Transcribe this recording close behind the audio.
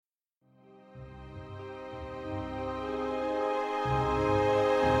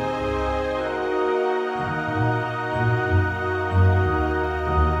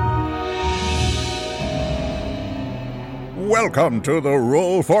Welcome to the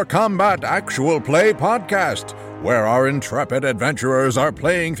Roll for Combat Actual Play podcast, where our intrepid adventurers are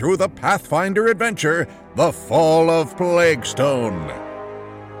playing through the Pathfinder adventure, The Fall of Plaguestone.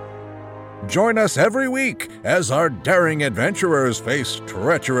 Join us every week as our daring adventurers face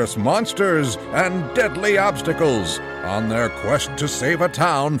treacherous monsters and deadly obstacles on their quest to save a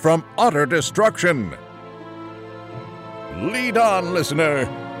town from utter destruction. Lead on, listener.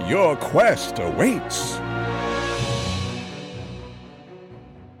 Your quest awaits.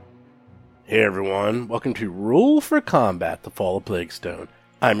 Hey everyone, welcome to Rule for Combat, The Fall of Plaguestone.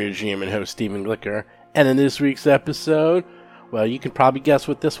 I'm your GM and host, Stephen Glicker, and in this week's episode, well, you can probably guess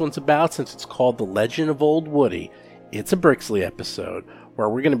what this one's about since it's called The Legend of Old Woody. It's a Brixley episode, where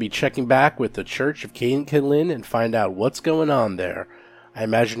we're going to be checking back with the Church of Cain Kinlin and find out what's going on there. I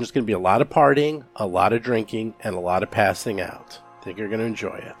imagine there's going to be a lot of partying, a lot of drinking, and a lot of passing out. I think you're going to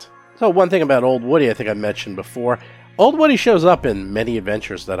enjoy it. So one thing about Old Woody I think I mentioned before, Old Woody shows up in many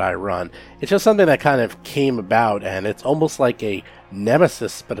adventures that I run. It's just something that kind of came about, and it's almost like a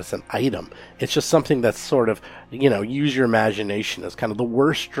nemesis, but it's an item. It's just something that's sort of, use your imagination. It's kind of the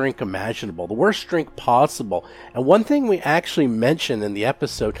worst drink imaginable, the worst drink possible. And one thing we actually mentioned in the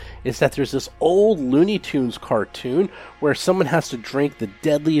episode is that there's this old Looney Tunes cartoon where someone has to drink the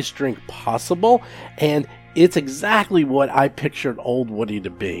deadliest drink possible, and it's exactly what I pictured Old Woody to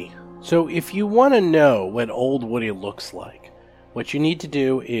be. So if you want to know what Old Woody looks like, what you need to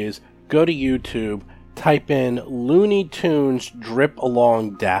do is go to YouTube, type in Looney Tunes Drip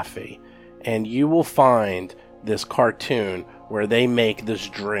Along Daffy, and you will find this cartoon where they make this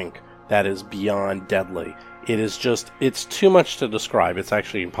drink that is beyond deadly. It's too much to describe. It's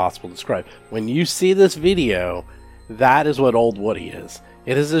actually impossible to describe. When you see this video, that is what Old Woody is.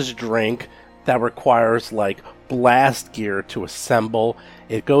 It is this drink that requires blast gear to assemble.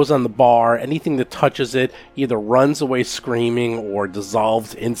 It goes on the bar. Anything that touches it either runs away screaming or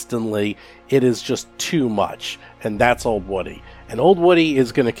dissolves instantly. It is just too much. And that's Old Woody. And Old Woody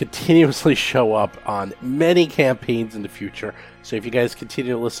is going to continuously show up on many campaigns in the future. So if you guys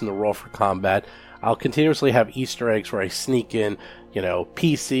continue to listen to Roll for Combat, I'll continuously have Easter eggs where I sneak in,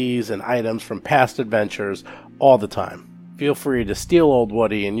 PCs and items from past adventures all the time. Feel free to steal Old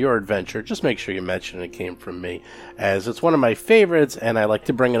Woody in your adventure. Just make sure you mention it came from me, as it's one of my favorites, and I like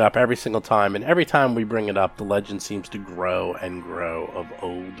to bring it up every single time. And every time we bring it up, the legend seems to grow and grow of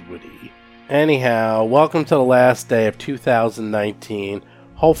Old Woody. Anyhow, welcome to the last day of 2019.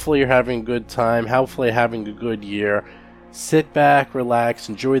 Hopefully you're having a good time. Hopefully having a good year. Sit back, relax,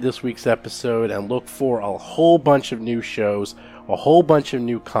 enjoy this week's episode, and look for a whole bunch of new shows, a whole bunch of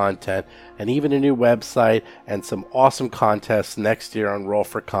new content, and even a new website, and some awesome contests next year on Roll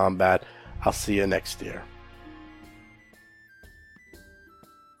for Combat. I'll see you next year.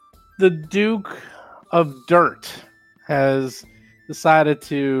 The Duke of Dirt has decided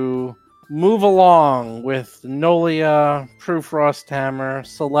to move along with Nolia, Prue Frosthammer,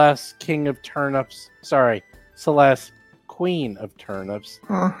 Celeste, Celeste, Queen of Turnips,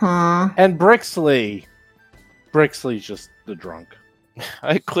 and Brixley. Brixley's just the drunk.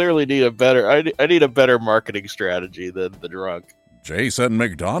 I clearly need a better. I need a better marketing strategy than the drunk. Jason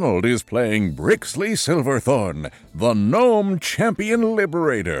McDonald is playing Brixley Silverthorn, the Gnome Champion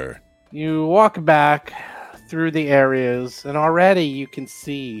Liberator. You walk back through the areas, and already you can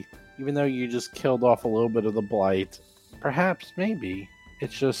see, even though you just killed off a little bit of the blight, perhaps, maybe,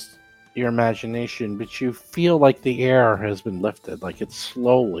 it's just your imagination, but you feel like the air has been lifted, like it's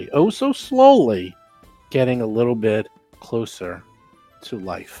slowly, oh so slowly, getting a little bit closer to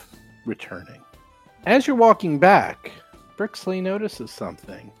life returning. As you're walking back, Brixley notices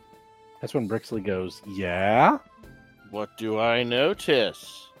something. That's when Brixley goes, "Yeah? What do I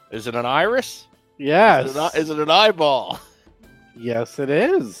notice? Is it an iris? Yes. Is it an eyeball?" Yes, it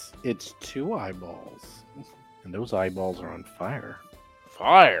is. It's 2 eyeballs. And those eyeballs are on fire.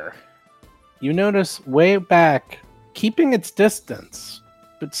 Fire? You notice way back, keeping its distance,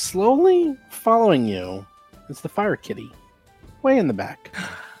 but slowly following you, is the fire kitty. Way in the back.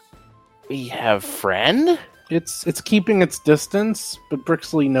 We have friend? It's keeping its distance, but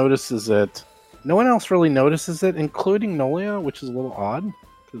Brixley notices it. No one else really notices it, including Nolia, which is a little odd,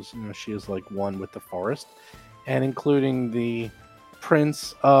 because she is one with the forest, and including the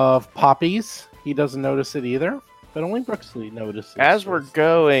Prince of Poppies. He doesn't notice it either, but only Brixley notices. As we're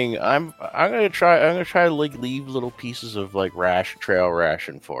going, I'm gonna try to leave little pieces of trail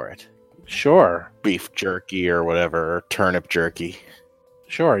ration for it. Sure. Beef jerky or whatever, or turnip jerky.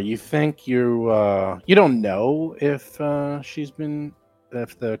 Sure. You think you don't know if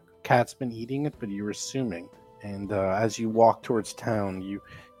the cat's been eating it, but you're assuming. And as you walk towards town, you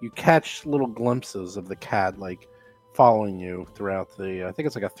catch little glimpses of the cat following you throughout I think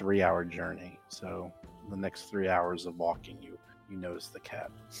it's like a 3-hour journey. So the next 3 hours of walking, you notice the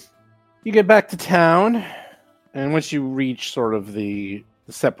cat. You get back to town, and once you reach sort of the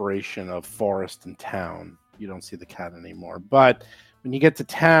separation of forest and town, you don't see the cat anymore. But when you get to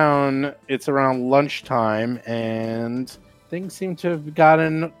town, it's around lunchtime, and things seem to have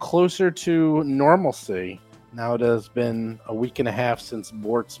gotten closer to normalcy. Now it has been a week and a half since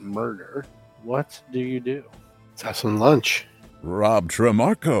Bort's murder. What do you do? Let's have some lunch. Rob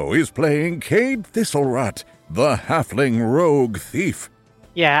Tremarco is playing Cade Thistlerot, the halfling rogue thief.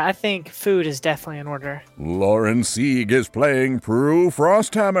 Yeah, I think food is definitely in order. Lauren Sieg is playing Prue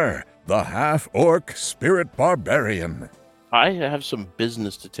Frosthammer, the half-orc spirit barbarian. I have some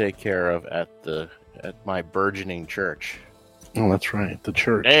business to take care of at my burgeoning church. Oh, that's right, the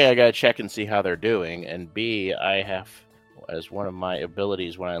church. A, I gotta check and see how they're doing, and B, I have, as one of my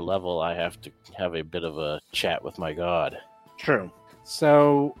abilities when I level, I have to have a bit of a chat with my god. True.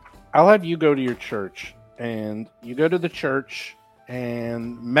 So I'll have you go to your church, and you go to the church,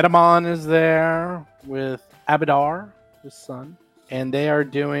 and Metamon is there with Abadar, his son, and they are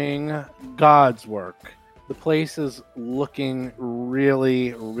doing God's work. The place is looking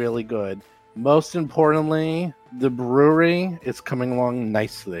really, really good. Most importantly, the brewery is coming along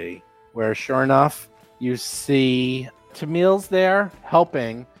nicely, where sure enough, you see Tamil's there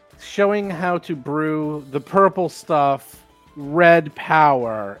helping, showing how to brew the purple stuff, Red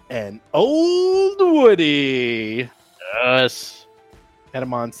Power, and Old Woody. Yes.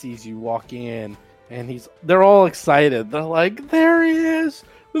 Edamon sees you walking in, and they're all excited. They're like, there he is!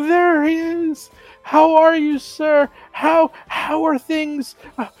 There he is! How are you, sir? How are things?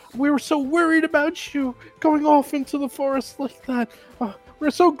 We were so worried about you going off into the forest like that.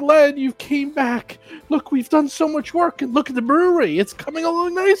 We're so glad you came back. Look, we've done so much work, and look at the brewery. It's coming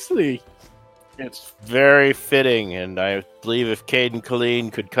along nicely. It's very fitting, and I believe if Caden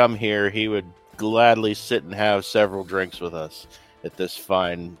Colleen could come here, he would gladly sit and have several drinks with us at this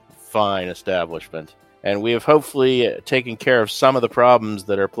fine establishment. And we have hopefully taken care of some of the problems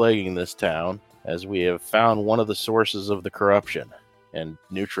that are plaguing this town, as we have found one of the sources of the corruption and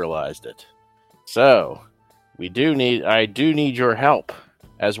neutralized it. So, I do need your help.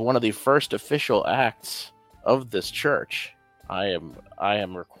 As one of the first official acts of this church, I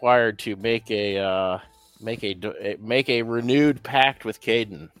am required to make a renewed pact with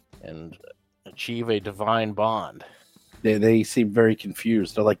Caden and achieve a divine bond. They seem very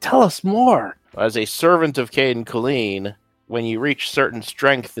confused. They're like, tell us more. As a servant of Caden Colleen, when you reach certain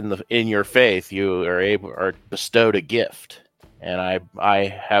strength in your faith, you are bestowed a gift, and I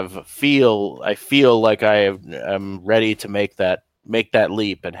feel like I am ready to make that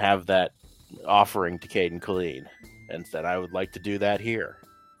leap and have that offering to Caden Colleen, and that I would like to do that here,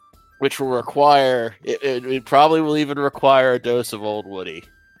 which will require it probably will even require a dose of Old Woody,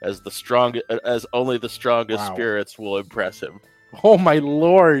 as only the strongest spirits will impress him. Oh my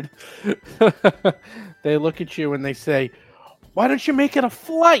lord! They look at you and they say, why don't you make it a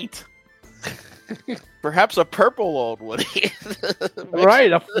flight? Perhaps a purple Old Woody.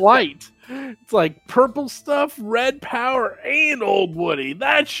 Right, a flight. It's like purple stuff, Red Power, and Old Woody.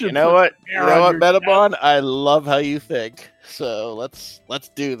 That should. You know what, Metamon? I love how you think. So let's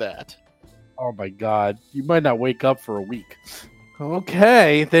do that. Oh my god, you might not wake up for a week.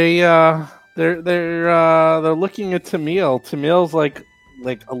 Okay, they're looking at Tamil. Tamil's like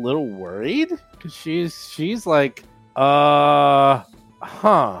a little worried because she's like,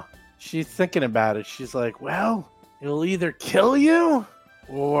 She's thinking about it. She's like, well, it'll either kill you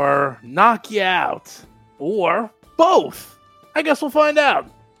or knock you out, or both. I guess we'll find out.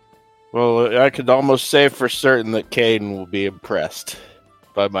 Well, I could almost say for certain that Caden will be impressed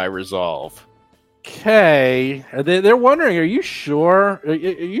by my resolve. Okay, they're wondering, are you sure? Are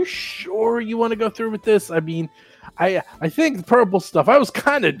you sure you want to go through with this? I mean, I think the purple stuff. I was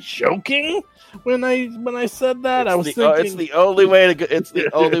kind of joking when I said that. I was thinking it's the only way to it's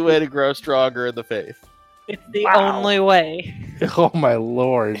the only way to grow stronger in the faith. It's the only way. Oh my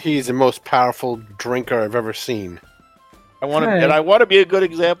lord! He's the most powerful drinker I've ever seen. I want to be a good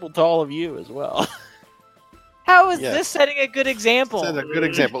example to all of you as well. How is this setting a good example? Set a good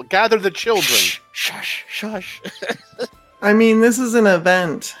example. Gather the children. Shush. I mean, this is an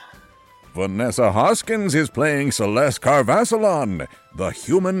event. Vanessa Hoskins is playing Celeste Carvassalon, the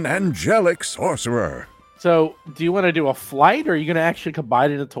human angelic sorcerer. So, do you want to do a flight, or are you going to actually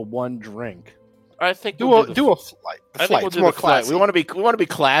combine it into one drink? I think do a flight. I think we'll do the flight. We want to be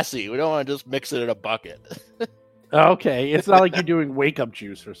classy. We don't want to just mix it in a bucket. Okay, it's not like you're doing wake up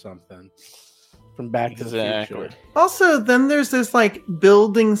juice or something. from Back to the Exactly. Future. Also, then there's this like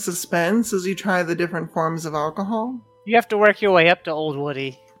building suspense as you try the different forms of alcohol. You have to work your way up to Old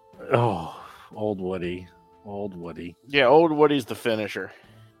Woody. Oh, Old Woody. Old Woody. Yeah, Old Woody's the finisher.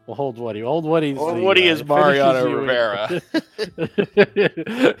 Well, Old Woody. Old Woody's Old the, Woody is it Mariano finishes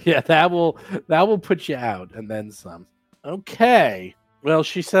Rivera. Yeah, that will put you out and then some. Okay. Well,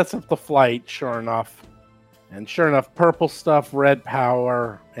 she sets up the flight, sure enough. And sure enough, purple stuff, red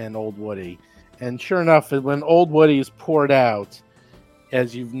power, and Old Woody. And sure enough, when Old Woody is poured out,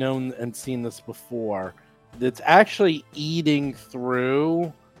 as you've known and seen this before, it's actually eating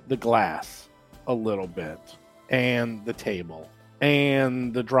through the glass a little bit, and the table,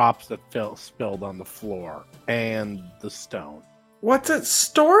 and the drops that spilled on the floor, and the stone. What's it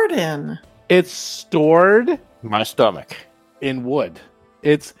stored in? It's stored My stomach. in wood.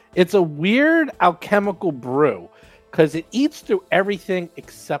 It's a weird alchemical brew because it eats through everything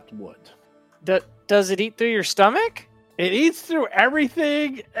except wood. Does it eat through your stomach? It eats through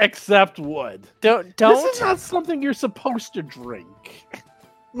everything except wood. Don't. This is not something you're supposed to drink.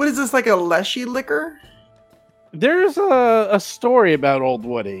 What is this, like a leshy liquor? There's a story about Old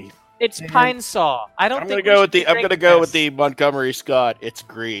Woody. It's pine saw. I don't. I'm think gonna go we with the. should I'm drink gonna go with this. the Montgomery Scott. It's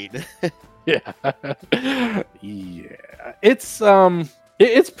green. Yeah, yeah.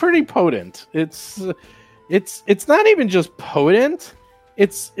 It's pretty potent. It's not even just potent.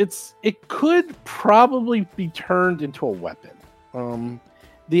 It could probably be turned into a weapon.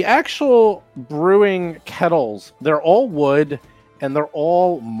 The actual brewing kettles, they're all wood and they're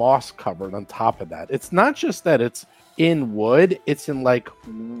all moss covered on top of that. It's not just that it's in wood, it's in like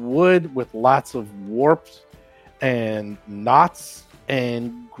wood with lots of warps and knots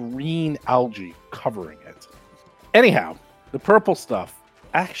and green algae covering it. Anyhow, the purple stuff.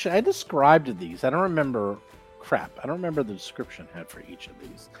 Actually, I described these. I don't remember the description I had for each of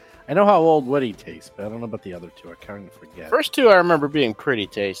these. I know how Old Woody tastes, but I don't know about the other two. I kind of forget. First two I remember being pretty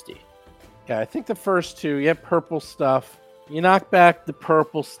tasty. Yeah, I think the first two, you have purple stuff. You knock back the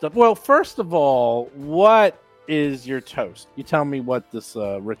purple stuff. Well, first of all, what is your toast? You tell me what this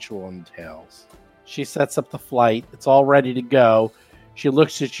ritual entails. She sets up the flight. It's all ready to go. She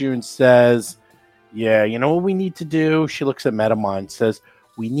looks at you and says, yeah, you know what we need to do? She looks at Metamon and says,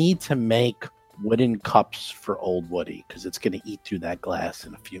 we need to make wooden cups for Old Woody because it's going to eat through that glass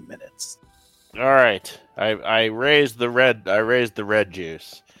in a few minutes. All right, I raised the red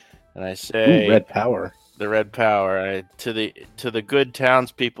juice, and I say, Ooh, red power. The red power to the good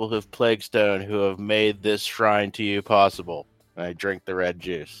townspeople of Plaguestone who have made this shrine to you possible. I drink the red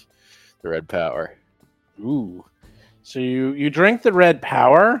juice, the red power. Ooh, so you drink the red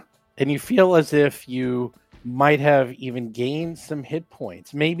power, and you feel as if you might have even gained some hit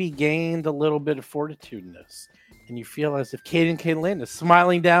points, maybe gained a little bit of fortitudeness, and you feel as if Cade and Kaylin is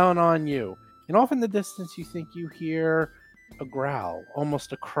smiling down on you. And off in the distance, you think you hear a growl,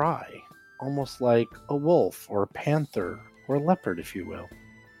 almost a cry, almost like a wolf or a panther or a leopard, if you will.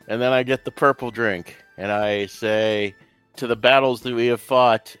 And then I get the purple drink, and I say, to the battles that we have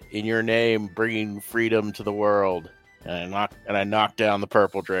fought in your name, bringing freedom to the world. And I knock down the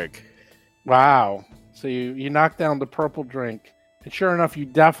purple drink. Wow. So you knock down the purple drink, and sure enough, you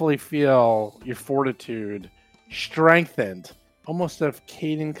definitely feel your fortitude strengthened. Almost as if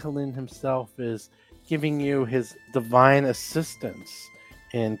Caden Kalin himself is giving you his divine assistance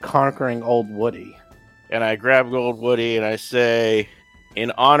in conquering Old Woody. And I grab Old Woody and I say,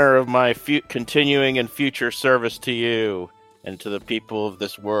 in honor of my continuing and future service to you and to the people of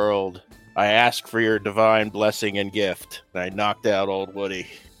this world, I ask for your divine blessing and gift. And I knocked out Old Woody.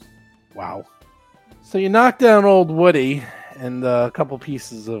 Wow. So you knock down Old Woody, and a couple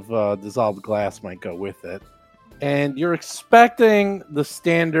pieces of dissolved glass might go with it. And you're expecting the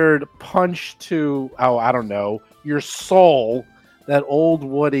standard punch to, I don't know, your soul that Old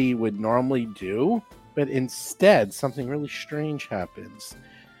Woody would normally do. But instead, something really strange happens.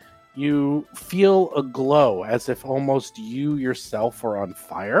 You feel a glow as if almost you yourself are on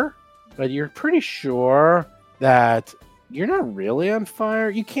fire. But you're pretty sure that you're not really on fire.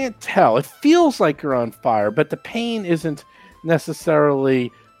 You can't tell. It feels like you're on fire, but the pain isn't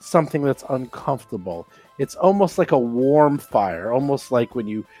necessarily something that's uncomfortable. It's almost like a warm fire, almost like when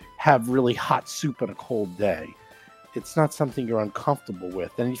you have really hot soup on a cold day. It's not something you're uncomfortable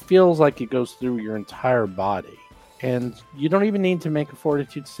with, and it feels like it goes through your entire body. And you don't even need to make a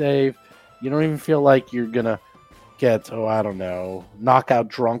fortitude save. You don't even feel like you're going to get, knockout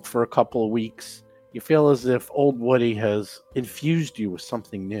drunk for a couple of weeks. You feel as if Old Woody has infused you with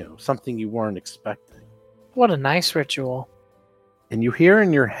something new, something you weren't expecting. What a nice ritual. And you hear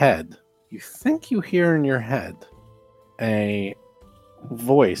in your head, you think you hear in your head, a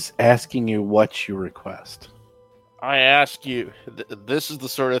voice asking you what you request. I ask you, this is the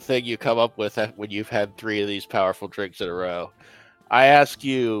sort of thing you come up with when you've had 3 of these powerful drinks in a row. I ask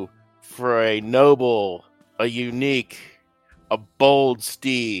you for a noble, a unique, a bold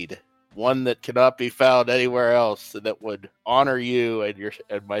steed, one that cannot be found anywhere else, and that would honor you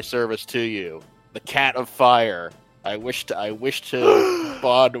and my service to you. The Cat of Fire. I wish to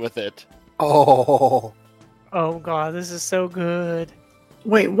bond with it. Oh. Oh god, this is so good.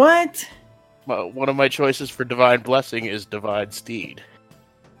 Wait, what? One of my choices for Divine Blessing is Divine Steed.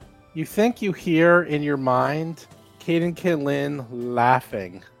 You think you hear in your mind Caden Kinlin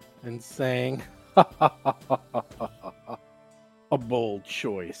laughing and saying, "A bold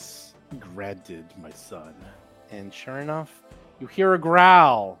choice granted, my son." And sure enough, you hear a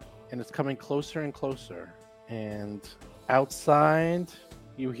growl, and it's coming closer and closer. And outside,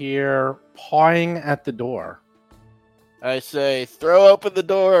 you hear pawing at the door. I say, throw open the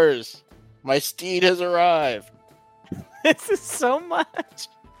doors. My steed has arrived. This is so much.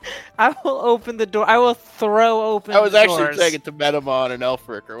 I will open the door. I will throw open. I was the actually doors. saying it to Metamon and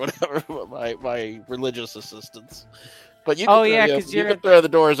Elfric or whatever, my religious assistants. But you Oh, can, yeah, throw, 'cause you you're- can throw the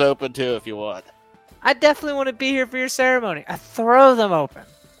doors open too if you want. I definitely want to be here for your ceremony. I throw them open.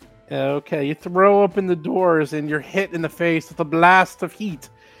 Okay, you throw open the doors and you're hit in the face with a blast of heat.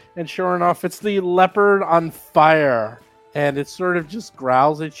 And sure enough, it's the leopard on fire. And it sort of just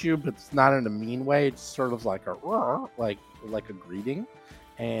growls at you, but it's not in a mean way. It's sort of like a roar, like a greeting.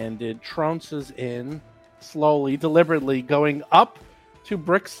 And it trounces in slowly, deliberately, going up to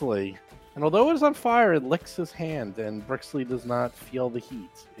Brixley. And although it is on fire, it licks his hand, and Brixley does not feel the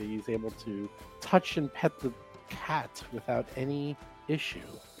heat. He's able to touch and pet the cat without any issue.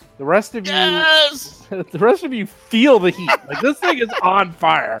 The rest of Yes! the rest of you feel the heat. Like, this thing is on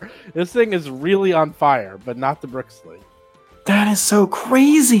fire. This thing is really on fire, but not the Brixley. That is so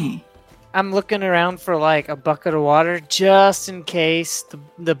crazy. I'm looking around for like a bucket of water just in case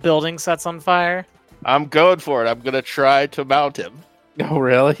the building sets on fire. I'm going for it. I'm going to try to mount him. Oh,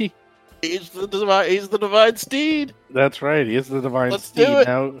 really? He's the divine steed. That's right. He is the divine Let's steed. do it.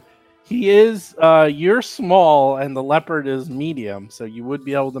 Now, he is. You're small, and the leopard is medium, so you would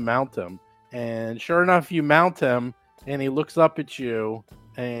be able to mount him. And sure enough, you mount him, and he looks up at you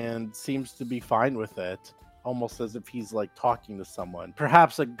and seems to be fine with it, almost as if he's like talking to someone,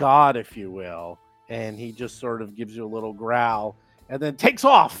 perhaps a god, if you will. And he just sort of gives you a little growl, and then takes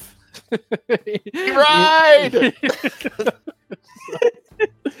off. Ride!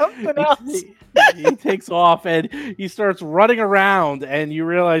 Something else. He takes off and he starts running around, and you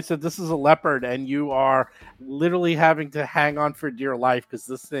realize that this is a leopard, and you are literally having to hang on for dear life because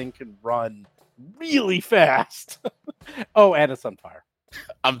this thing can run really fast. Oh, and it's on fire.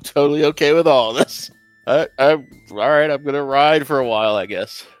 I'm totally okay with all this. I'm all right. I'm going to ride for a while, I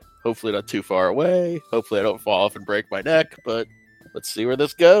guess. Hopefully not too far away. Hopefully I don't fall off and break my neck, but let's see where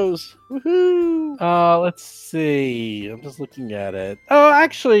this goes. Woohoo! Let's see. I'm just looking at it. Oh,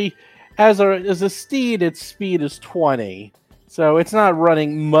 actually, as a steed, its speed is 20. So it's not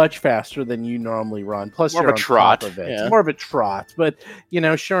running much faster than you normally run. Plus, More of you're a on trot, top of it. yeah. It's more of a trot. But,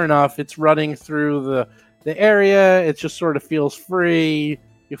 sure enough, it's running through the area. It just sort of feels free.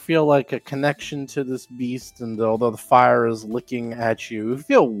 You feel like a connection to this beast. And although the fire is licking at you, you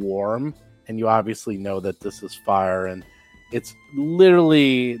feel warm. And you obviously know that this is fire. And it's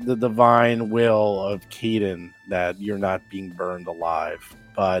literally the divine will of Caden that you're not being burned alive,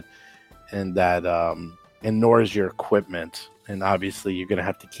 and nor is your equipment. And obviously, you're going to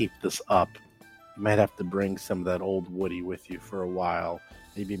have to keep this up. You might have to bring some of that old Woody with you for a while.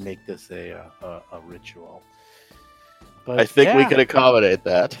 Maybe make this a ritual. But I think we can accommodate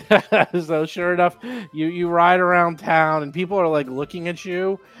that. So sure enough, you ride around town, and people are like looking at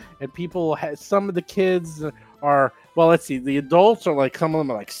you, and some of the kids are. Well, let's see. The adults are like, some of them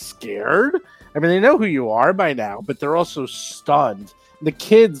are like scared. I mean, they know who you are by now, but they're also stunned. The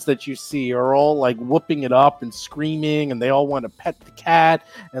kids that you see are all like whooping it up and screaming, and they all want to pet the cat,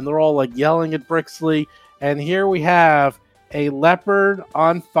 and they're all like yelling at Brixley. And here we have a leopard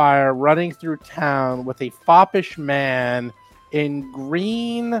on fire running through town with a foppish man in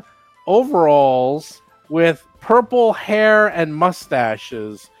green overalls with purple hair and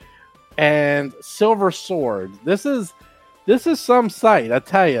mustaches and silver sword. This is some sight, I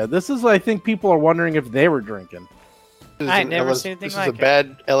tell you. This is, I think people are wondering if they were drinking. I ain't never seen anything like This is a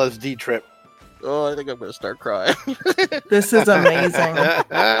bad LSD trip. Oh, I think I'm going to start crying. This is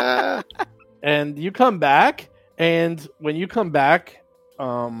amazing. And you come back, and when you come back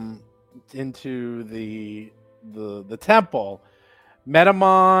into the temple,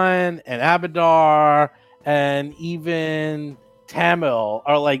 Metamon and Abadar and even Tamil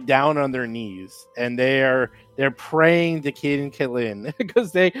are like down on their knees, and they're praying to Caden Killin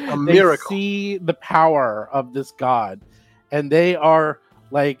because they miracle. see the power of this god, and they're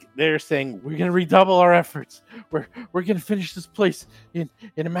saying, we're gonna redouble our efforts. We're gonna finish this place in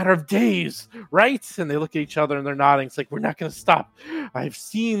a matter of days, right? And they look at each other and they're nodding. It's like, we're not gonna stop. I've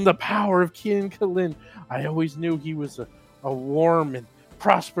seen the power of Caden Killin. I always knew he was a warm and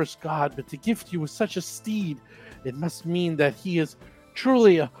prosperous god, but to gift you with such a steed, it must mean that he is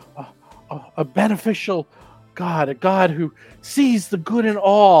truly a beneficial god, a god who sees the good in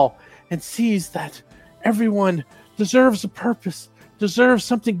all and sees that everyone deserves a purpose, deserves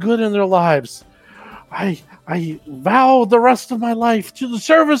something good in their lives. I vow the rest of my life to the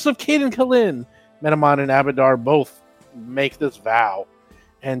service of Caden Killin. Metamon and Abadar both make this vow.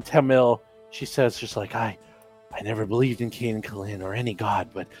 And Tamil, she says, just like, I never believed in Caden Killin or any god,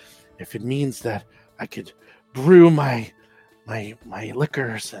 but if it means that I could brew my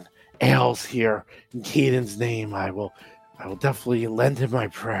liquors and ales here in Caden's name, I will definitely lend him my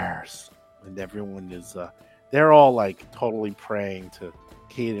prayers. And everyone is they're all like totally praying to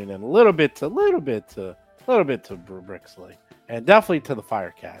Caden and a little bit to Brixley, and definitely to the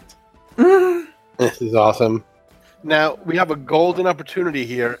Fire Cat. This is awesome. Now, we have a golden opportunity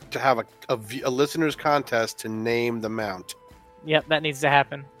here to have a listener's contest to name the mount. Yep, that needs to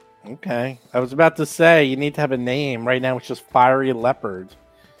happen. Okay, I was about to say you need to have a name. Right now it's just Fiery Leopard.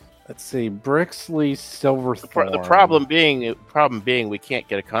 Let's see, Brixley Silverthorn. The problem being we can't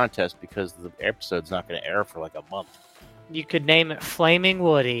get a contest because the episode's not going to air for like a month. You could name it Flaming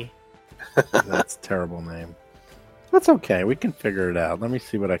Woody. That's a terrible name. That's okay. We can figure it out. Let me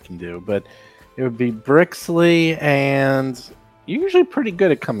see what I can do. But it would be Brixley, and you're usually pretty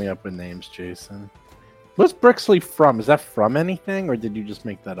good at coming up with names, Jason. What's Brixley from? Is that from anything, or did you just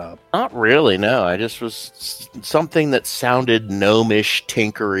make that up? Not really, no. I just was something that sounded gnomish,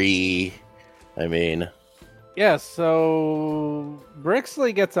 tinkery. I mean... Yeah, so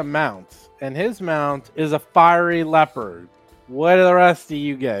Brixley gets a mount, and his mount is a Fiery Leopard. What do the rest of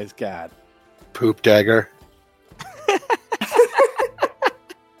you guys got? Poop dagger.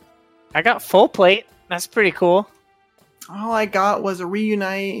 I got Full Plate. That's pretty cool. All I got was a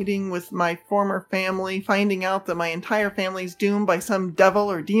reuniting with my former family, finding out that my entire family's doomed by some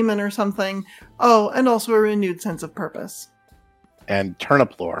devil or demon or something. Oh, and also a renewed sense of purpose. And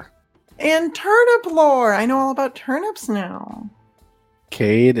turnip lore. And turnip lore! I know all about turnips now.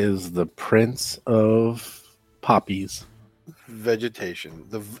 Cade is the prince of poppies. Vegetation.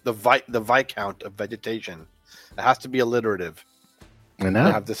 The Viscount of vegetation. It has to be alliterative. I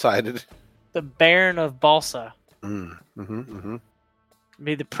know. I've decided. The Baron of Balsa.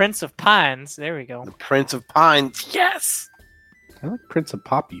 Be the Prince of Pines. There we go. The Prince of Pines. Yes! I like Prince of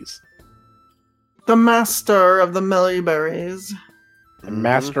Poppies. The Master of the Mellyberries. And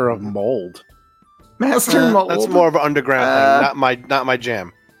Master of Mold. Master Mold. That's more of an underground thing. Not my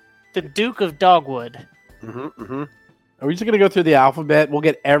jam. The Duke of Dogwood. Are we just going to go through the alphabet? We'll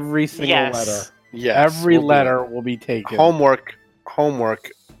get every single letter. Yes. Every letter will be taken. Homework.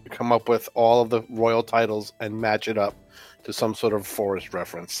 Come up with all of the royal titles and match it up to some sort of forest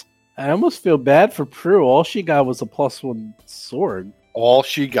reference. I almost feel bad for Prue. All she got was a +1 sword. All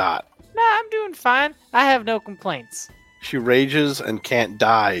she got. Nah, I'm doing fine. I have no complaints. She rages and can't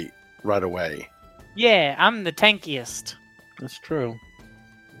die right away. Yeah, I'm the tankiest. That's true.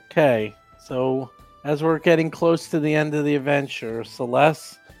 Okay, so as we're getting close to the end of the adventure,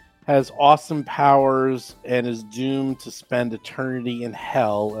 Celeste has awesome powers and is doomed to spend eternity in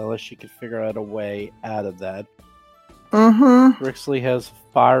hell unless she can figure out a way out of that. Brixley has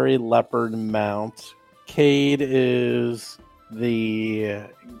Fiery Leopard mount. Cade is the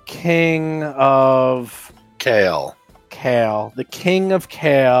king of Kale. The king of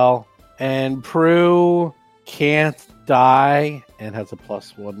Kale, and Prue can't die and has a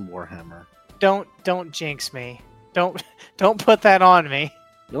 +1 Warhammer. Don't jinx me. Don't put that on me.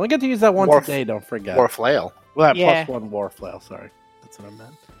 You only get to use that once a day, don't forget. War flail. Well, that Yeah. +1 war flail, sorry. That's what I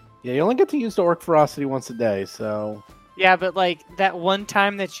meant. Yeah, you only get to use the Orc Ferocity once a day, so... Yeah, but like that one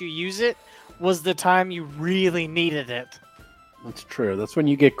time that you use it was the time you really needed it. That's true. That's when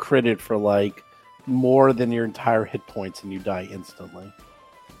you get critted for like more than your entire hit points and you die instantly.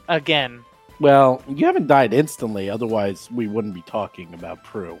 Again. Well, you haven't died instantly, otherwise we wouldn't be talking about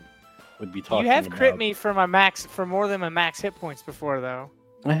Prue. We'd be talking You have about... crit me for more than my max hit points before, though.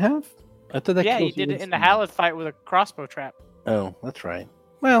 I have? I thought that Yeah, you kills did it in the instantly. Halid fight with a crossbow trap. Oh, that's right.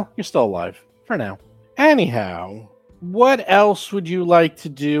 Well, you're still alive. For now. Anyhow, what else would you like to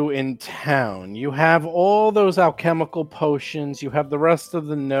do in town? You have all those alchemical potions. You have the rest of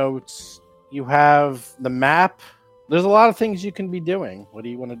the notes. You have the map. There's a lot of things you can be doing. What do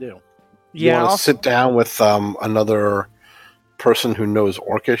you want to do? You Yeah, want to also, sit down with another person who knows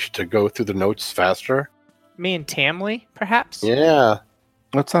Orcish to go through the notes faster? me and Tamley, perhaps. Yeah.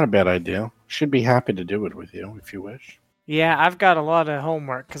 That's not a bad idea. Should be happy to do it with you if you wish. Yeah, I've got a lot of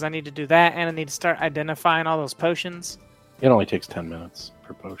homework because I need to do that, and I need to start identifying all those potions. It only takes 10 minutes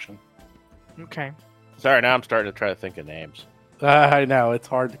per potion. Okay. Sorry, now I'm starting to try to think of names. I know it's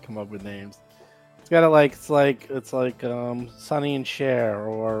hard to come up with names. It's gotta it's like Sonny and Cher,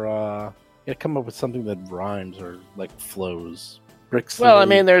 or come up with something that rhymes or like flows. Bricks. Well,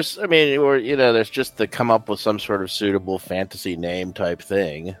 there's just to come up with some sort of suitable fantasy name type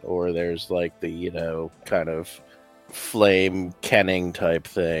thing, or there's like the kind of flame kenning type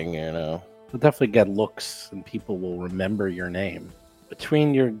thing. You'll definitely get looks, and people will remember your name.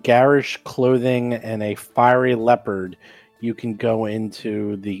 Between your garish clothing and a fiery leopard, you can go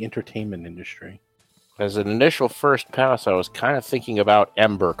into the entertainment industry. As an initial first pass, I was kind of thinking about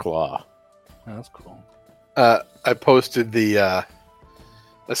Emberclaw. Oh, that's cool. I posted a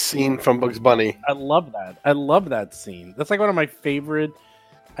scene from Bugs Bunny. I love that. I love that scene. That's like one of my favorite.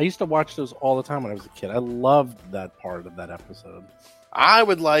 I used to watch those all the time when I was a kid. I loved that part of that episode. I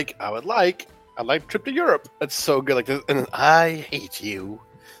would like Trip to Europe. That's so good. Like this, and I hate you.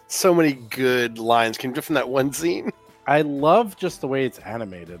 So many good lines came just from that one scene. I love just the way it's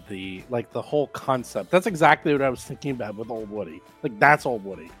animated. The whole concept. That's exactly what I was thinking about with Old Woody. Like that's Old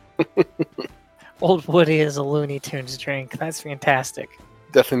Woody. Old Woody is a Looney Tunes drink. That's fantastic.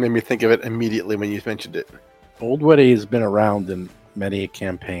 Definitely made me think of it immediately when you mentioned it. Old Woody has been around in many a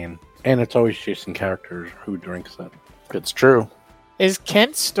campaign, and it's always chasing characters who drinks it. It's true. Is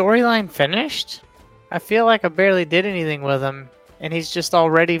Kent's storyline finished? I feel like I barely did anything with him, and he's just all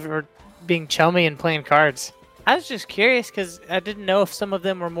ready for being chummy and playing cards. I was just curious because I didn't know if some of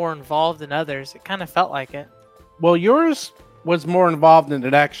them were more involved than others. It kind of felt like it. Well, yours was more involved, and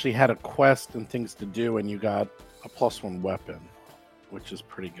it actually had a quest and things to do, and you got a +1 weapon, which is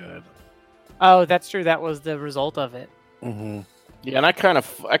pretty good. Oh, that's true. That was the result of it. Mm-hmm. Yeah, and I kind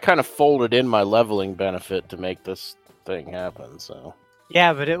of folded in my leveling benefit to make this thing happen. So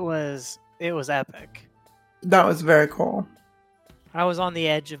Yeah, but it was epic. That was very cool. I was on the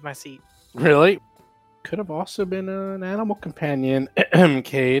edge of my seat. Really? Could have also been an animal companion,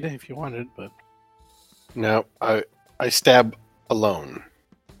 Cade, if you wanted, but No, I stab alone.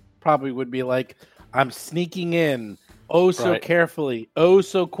 probably would be like, I'm sneaking in, oh so Right. carefully, oh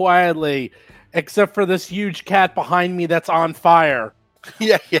so quietly, except for this huge cat behind me that's on fire.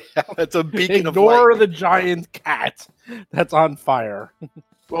 Yeah, that's a beacon of Ignore light. the giant cat that's on fire.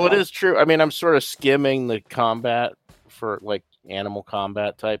 well, it is true. I mean, I'm sort of skimming the combat for like animal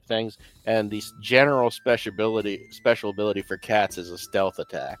combat type things, and the general special ability for cats is a stealth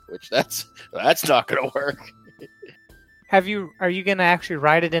attack, which that's not going to work. Are you going to actually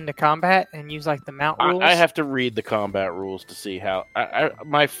ride it into combat and use like the mount rules? I have to read the combat rules to see how.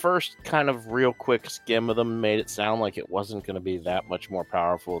 My first kind of real quick skim of them made it sound like it wasn't going to be that much more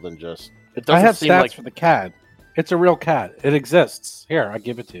powerful than just. It I doesn't have seem stats like for the cat. It's a real cat. It exists. Here, I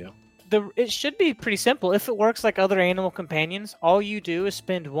give it to you. It should be pretty simple. If it works like other animal companions, all you do is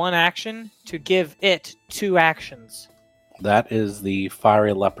spend one action to give it 2 actions. That is the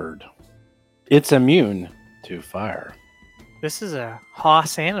fiery leopard. It's immune to fire. This is a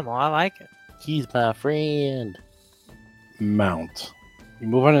hoss animal. I like it. he's my friend. Mount. You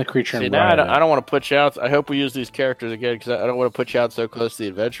move on to the creature See, and now ride I it. don't want to put you out. I hope we use these characters again because I don't want to put you out so close to the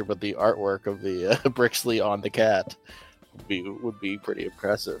adventure. But the artwork of the Brixley on the cat would be pretty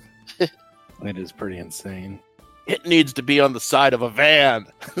impressive. It is pretty insane. It needs to be on the side of a van.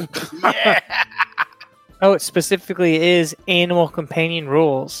 Yeah. Oh, it specifically is animal companion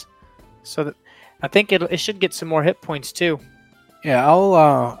rules. So that, I think it should get some more hit points too. Yeah,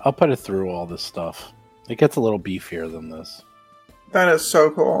 I'll put it through all this stuff. It gets a little beefier than this. That is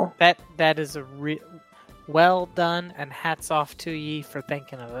so cool. That is well done, and hats off to ye for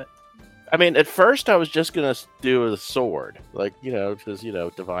thinking of it. I mean, at first I was just gonna do a sword, like because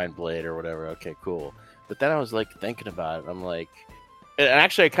Divine Blade or whatever. Okay, cool. But then I was like thinking about it. I'm like, and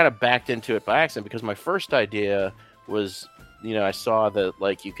actually I kind of backed into it by accident because my first idea was, I saw that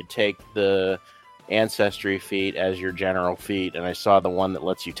like you could take the ancestry feat as your general feat, and I saw the one that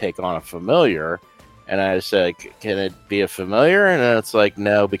lets you take on a familiar, and I said, can it be a familiar? And then it's like,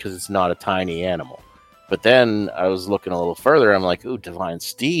 no, because it's not a tiny animal. But then I was looking a little further. I'm like, ooh, Divine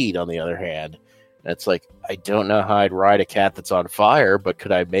Steed, on the other hand. And it's like, I don't know how I'd ride a cat that's on fire, but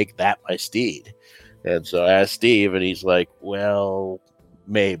could I make that my steed? And so I asked Steve, and he's like, well,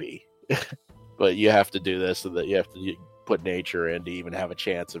 maybe. But you have to do this so that you have to put nature in to even have a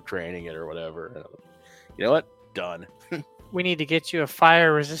chance of training it or whatever. And I'm like, you know what? done. We need to get you a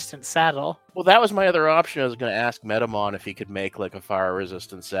fire-resistant saddle. Well, that was my other option. I was going to ask Metamon if he could make like a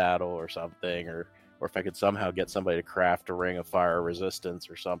fire-resistant saddle or something, or if I could somehow get somebody to craft a ring of fire resistance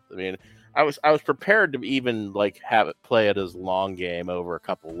or something. I mean, I was prepared to even like have it play it as long game over a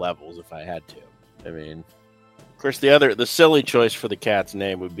couple levels if I had to. I mean, of course, the silly choice for the cat's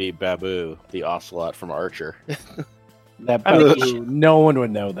name would be Babu, the ocelot from Archer. That I think you no one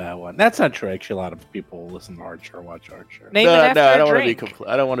would know that one. That's not true. Actually, a lot of people listen to Archer or watch Archer. Name it after I a don't want to drink. be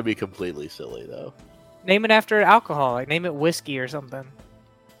I don't want to be completely silly though. Name it after alcohol. Like name it whiskey or something.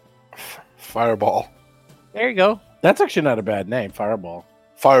 Fireball. There you go. That's actually not a bad name, Fireball.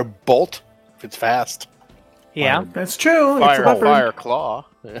 Firebolt. If it's fast. Yeah. That's true. It's a leopard. Fire claw.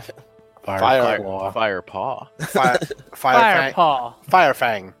 Fire Claw. Fire paw. Fire Fire Fang. paw. Fire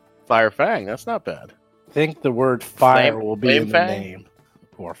Fang. Fire fang. That's not bad. I think the word fire Flame- will be Flame in the Fang? name.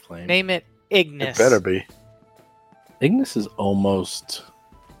 Or flame. Name it Ignis. It better be. Ignis is almost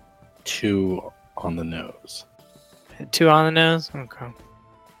 2 on the nose. 2 on the nose. Okay.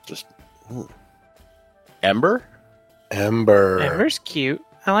 Just Ember. Ember. Ember's cute.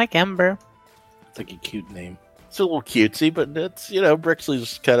 I like Ember. It's like a cute name. It's a little cutesy, but it's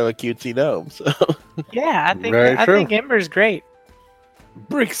Brixley's kind of a cutesy gnome. So Yeah, I think Very true. Ember's great.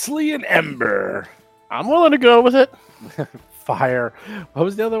 Brixley and Ember. I'm willing to go with it. Fire. What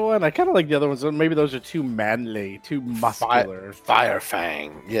was the other one? I kind of like the other ones. Maybe those are too manly, too muscular. Fire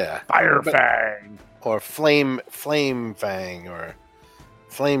Fang. Yeah. Fire But- Fang. Or Flame Fang or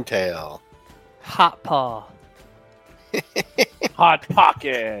Flame Tail. Hot paw. Hot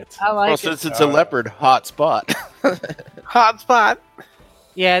Pocket. I like Well, it. since it's a leopard, hot spot. Hot Spot.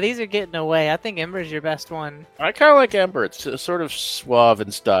 Yeah, these are getting away. I think Ember's your best one. I kind of like Ember. It's sort of suave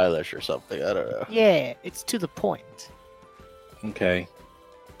and stylish or something. I don't know. Yeah, it's to the point. Okay.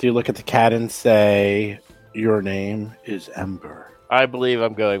 Do you look at the cat and say, your name is Ember? I believe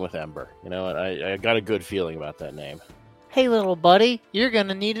I'm going with Ember. You know, and I got a good feeling about that name. Hey, little buddy, you're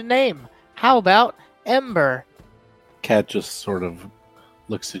gonna need a name. How about Ember? Cat just sort of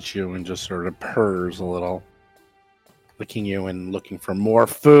looks at you and just sort of purrs a little, licking you and looking for more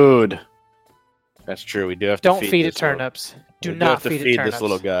food. That's true. We do have to Don't feed it this little- turnips. Do we not have to feed it feed turnips. this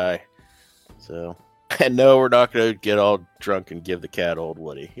little guy. So, and no, we're not going to get all drunk and give the cat old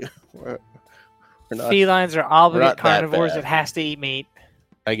Woody. we're not. Felines are we're obligate not that carnivores bad. that has to eat meat.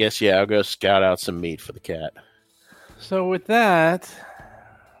 I guess I'll go scout out some meat for the cat. So with that,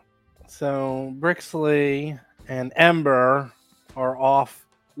 Brixley and Ember are off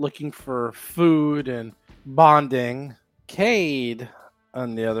looking for food and bonding. Cade,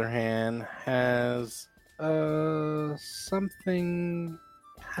 on the other hand, has something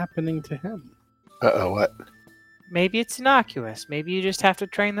happening to him. What? Maybe it's innocuous. Maybe you just have to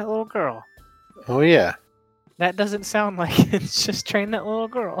train that little girl. Oh yeah. That doesn't sound like it's just train that little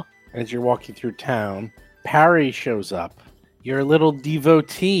girl. As you're walking through town, Parry shows up. You're a little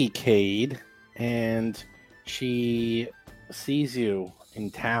devotee, Cade, and she sees you in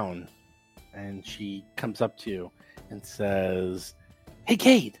town, and she comes up to you and says, "Hey,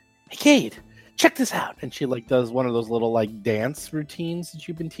 Cade! Hey, Cade! Check this out!" And she does one of those little dance routines that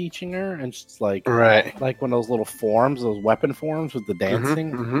you've been teaching her, and she's like Right. one of those little forms, those weapon forms with the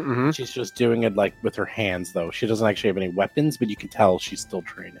dancing. Mm-hmm. She's just doing it with her hands, though. She doesn't actually have any weapons, but you can tell she's still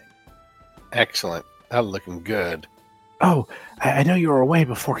training. Excellent. That's looking good. Oh, I know you were away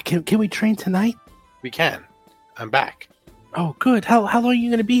before. Can we train tonight? We can. I'm back. Oh, good. How long are you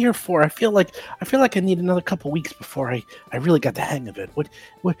going to be here for? I feel like I need another couple weeks before I really got the hang of it. What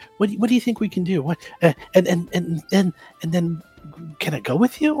do you think we can do? What and then can I go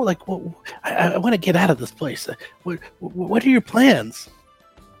with you? I want to get out of this place. What are your plans?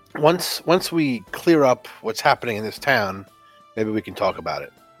 Once we clear up what's happening in this town, maybe we can talk about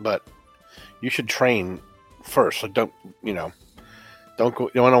it. But you should train first. So don't go.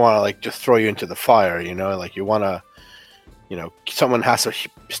 You don't want to just throw you into the fire. You want to. Someone has to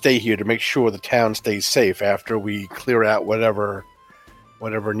stay here to make sure the town stays safe after we clear out whatever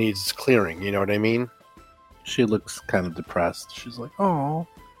needs clearing. You know what I mean? She looks kind of depressed. She's like, "Oh,"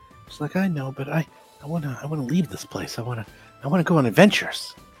 she's like, "I know, but I want to leave this place. I want to go on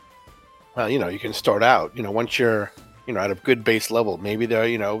adventures." Well, you can start out. Once you're at a good base level, maybe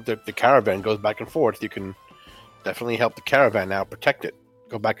the caravan goes back and forth. You can definitely help the caravan out, protect it,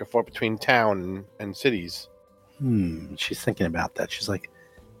 go back and forth between town and cities. She's thinking about that. She's like,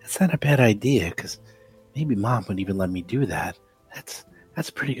 "It's not a bad idea, because maybe Mom would even let me do that. That's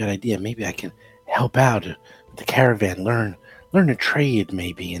a pretty good idea. Maybe I can help out with the caravan, learn a trade,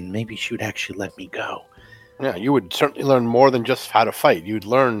 maybe, and maybe she would actually let me go." Yeah, you would certainly learn more than just how to fight. You'd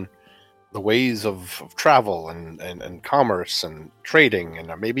learn the ways of travel and commerce and trading,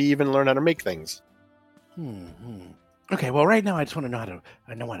 and maybe even learn how to make things. Okay, well, right now I just want to know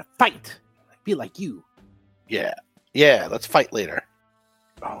how to fight. Be like you. Yeah, let's fight later.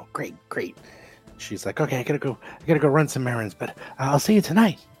 Oh, great. She's like, okay, I gotta go run some errands, but I'll see you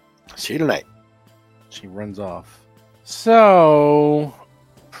tonight. See you tonight. She runs off. So,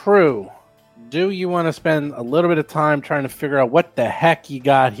 Prue, do you want to spend a little bit of time trying to figure out what the heck you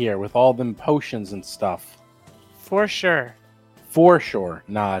got here with all them potions and stuff? For sure. For sure,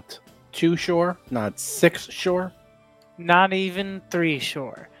 not 2 sure, not 6 sure. Not even 3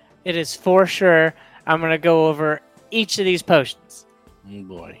 sure. It is for sure. I'm going to go over each of these potions. Oh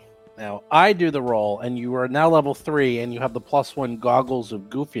boy. Now, I do the roll, and you are now level 3, and you have the +1 goggles of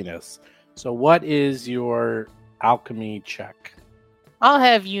goofiness. So what is your alchemy check? I'll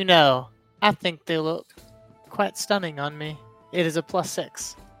have you know, I think they look quite stunning on me. It is a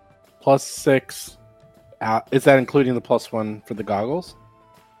 +6. +6. Is that including the +1 for the goggles?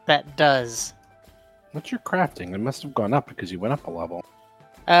 That does. What's your crafting? It must have gone up because you went up a level.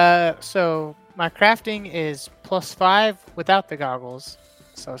 So my crafting is +5 without the goggles,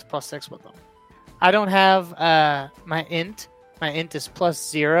 so it's +6 with them. I don't have my int. My int is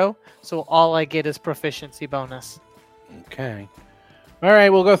 +0, so all I get is proficiency bonus. Okay. All right,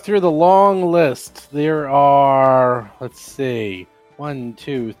 we'll go through the long list. There are, let's see, 1,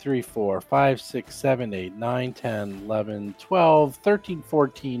 2, 3, 4, 5, 6, 7, 8, 9, 10, 11, 12, 13,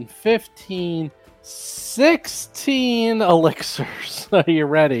 14, 15, 16 elixirs. Are you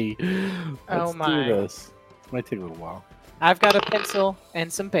ready? Let's my. do this. It might take a little while. I've got a pencil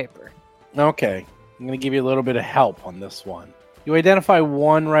and some paper. Okay. I'm going to give you a little bit of help on this one. You identify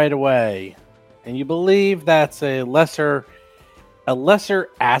one right away, and you believe that's a lesser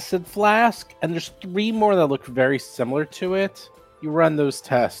acid flask, and there's 3 more that look very similar to it. You run those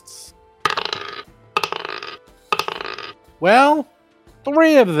tests. Well,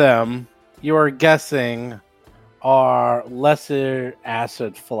 3 of them you are guessing are lesser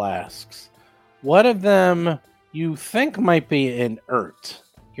acid flasks. One of them you think might be inert.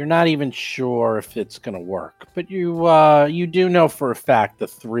 You're not even sure if it's going to work, but you do know for a fact the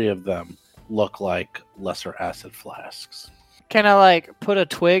 3 of them look like lesser acid flasks. Can I put a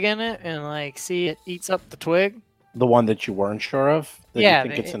twig in it and see it eats up the twig? The one that you weren't sure of? That Yeah, you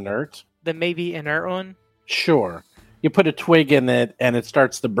think it's inert? The maybe inert one? Sure. You put a twig in it and it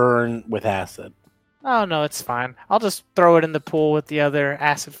starts to burn with acid. Oh no, it's fine. I'll just throw it in the pool with the other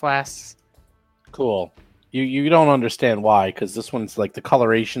acid flasks. Cool. You don't understand why, because this one's the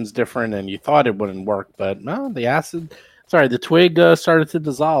coloration's different and you thought it wouldn't work, but no, the twig started to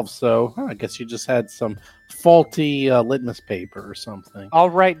dissolve, so I guess you just had some faulty litmus paper or something. I'll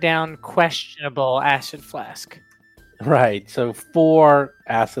write down questionable acid flask. Right, so 4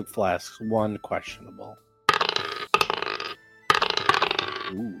 acid flasks, 1 questionable.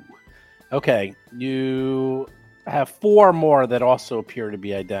 Ooh. Okay, you have 4 more that also appear to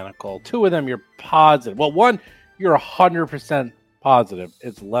be identical. 2 of them you're positive. Well, one you're 100% positive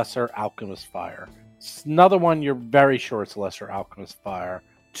it's Lesser Alchemist Fire. Another one you're very sure it's Lesser Alchemist Fire.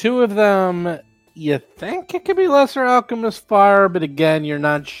 2 of them you think it could be Lesser Alchemist Fire, but again you're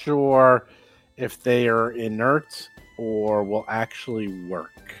not sure if they are inert or will actually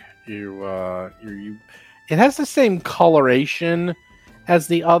work. It has the same coloration as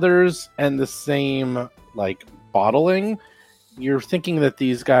the others and the same bottling. You're thinking that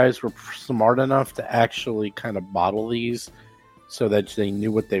these guys were smart enough to actually kind of bottle these so that they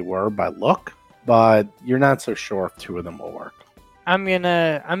knew what they were by look, but you're not so sure if 2 of them will work. I'm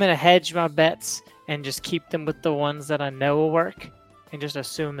gonna hedge my bets and just keep them with the ones that I know will work and just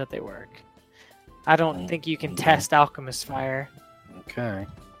assume that they work. I don't think you can test Alchemist Fire. Okay.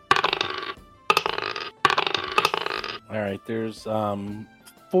 All right, there's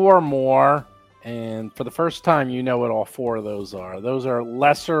 4 more, and for the first time, you know what all 4 of those are. Those are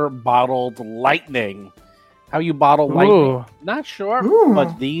Lesser Bottled Lightning. How you bottle lightning? Not sure,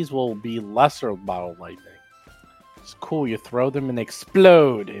 but these will be Lesser Bottled Lightning. It's cool. You throw them and they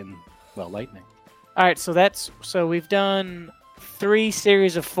explode in, lightning. All right, so we've done 3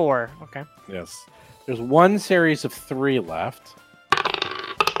 series of 4. Okay. Yes. There's 1 series of 3 left.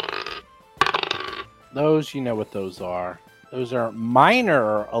 Those, you know what those are. Those are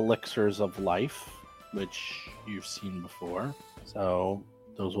minor elixirs of life, which you've seen before. So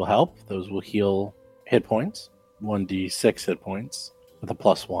those will help. Those will heal hit points. 1d6 hit points with a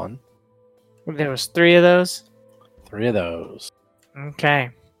 +1. There was 3 of those? 3 of those. Okay.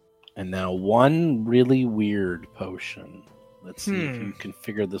 And now 1 really weird potion. Let's see if you can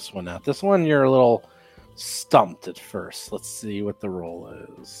figure this one out. This one you're a little stumped at first. Let's see what the roll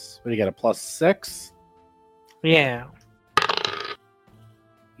is. What do you got? A +6? Yeah.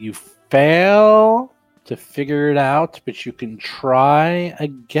 You fail to figure it out, but you can try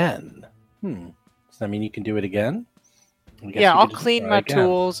again. Does that mean you can do it again? Yeah, I'll clean my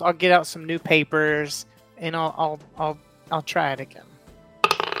tools. I'll get out some new papers, and I'll try it again.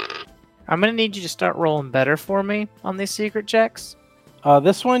 I'm gonna need you to start rolling better for me on these secret checks.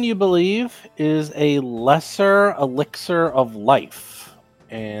 This one, you believe, is a lesser elixir of life,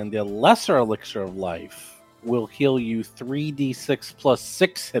 and the lesser elixir of life will heal you 3d6 plus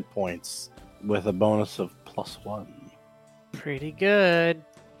 6 hit points with a bonus of +1. Pretty good.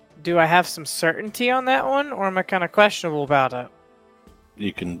 Do I have some certainty on that one, or am I kind of questionable about it?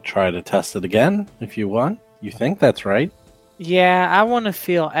 You can try to test it again if you want. You think that's right? Yeah, I want to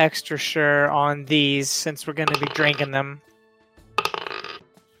feel extra sure on these since we're going to be drinking them.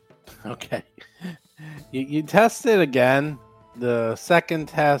 Okay. You test it again. The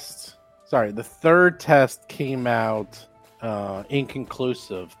third test came out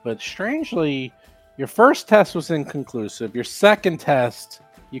inconclusive. But strangely, your first test was inconclusive. Your second test,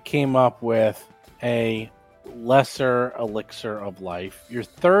 you came up with a lesser elixir of life. Your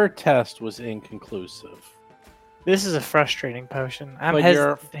third test was inconclusive. This is a frustrating potion. I'm But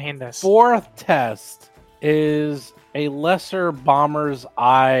hesitant to hand this. Fourth test is a lesser bomber's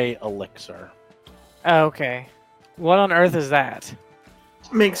eye elixir. Oh, okay. What on earth is that?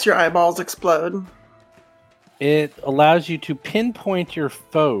 Makes your eyeballs explode. It allows you to pinpoint your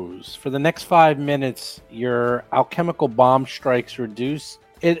foes. For the next 5 minutes, your alchemical bomb strikes reduce.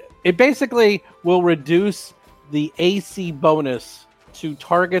 It basically will reduce the AC bonus to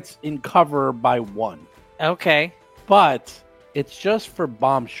targets in cover by 1. Okay. But it's just for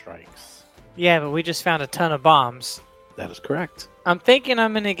bomb strikes. Yeah, but we just found a ton of bombs. That is correct. I'm thinking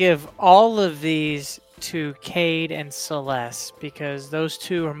I'm going to give all of these to Cade and Celeste because those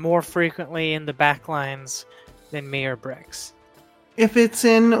two are more frequently in the back lines than me or Brix. If it's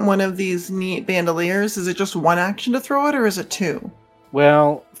in one of these neat bandoliers, is it just one action to throw it, or is it 2?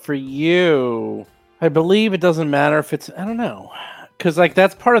 Well, for you, I believe it doesn't matter if it's... I don't know. Because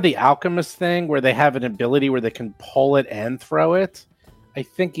that's part of the alchemist thing where they have an ability where they can pull it and throw it. I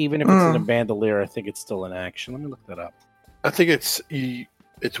think even if it's in a bandolier, I think it's still an action. Let me look that up. I think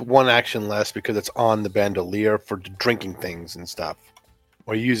it's one action less because it's on the bandolier for drinking things and stuff,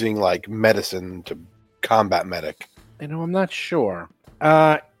 or using like medicine to combat medic. I'm not sure.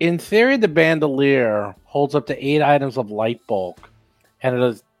 In theory, the bandolier holds up to 8 items of light bulk,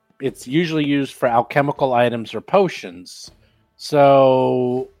 and it's usually used for alchemical items or potions.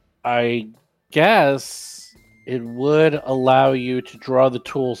 So I guess it would allow you to draw the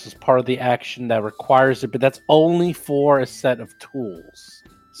tools as part of the action that requires it, but that's only for a set of tools.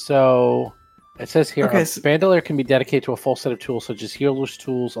 So it says here, Okay, a bandolier can be dedicated to a full set of tools, such as healer's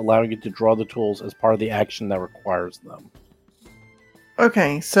tools, allowing you to draw the tools as part of the action that requires them.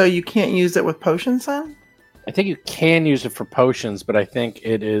 Okay, so you can't use it with potions then? I think you can use it for potions, but I think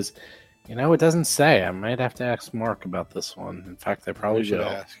it is... it doesn't say. I might have to ask Mark about this one. In fact, I probably should will.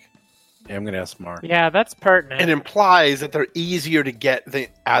 ask. Yeah, I'm going to ask Mark. Yeah, that's pertinent. It implies that they're easier to get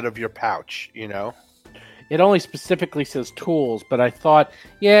out of your pouch, It only specifically says tools, but I thought,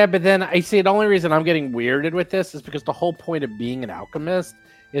 but then I see the only reason I'm getting weirded with this is because the whole point of being an alchemist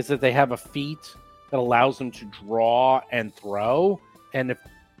is that they have a feat that allows them to draw and throw. And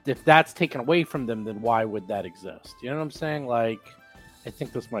if that's taken away from them, then why would that exist? You know what I'm saying? I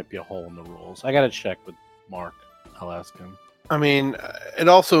think this might be a hole in the rules. I got to check with Mark. I'll ask him. I mean, it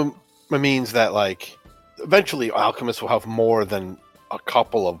also means that, eventually alchemists will have more than a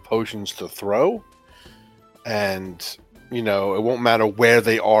couple of potions to throw. And, it won't matter where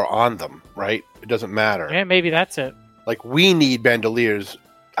they are on them, right? It doesn't matter. Yeah, maybe that's it. We need bandoliers.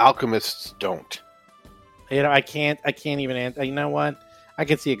 Alchemists don't. I can't even answer. You know what? I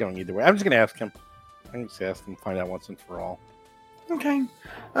can see it going either way. I'm just going to ask him. I'm just ask him, find out once and for all. Okay.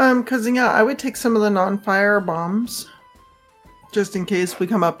 Because, I would take some of the non-fire bombs. Just in case we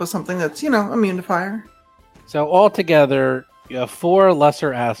come up with something that's, immune to fire. So altogether, you have 4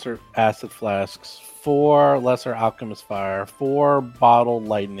 lesser acid flasks, 4 lesser alchemist fire, 4 bottled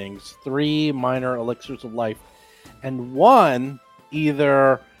lightnings, 3 minor elixirs of life, and 1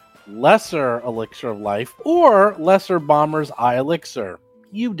 either lesser elixir of life or lesser bomber's eye elixir.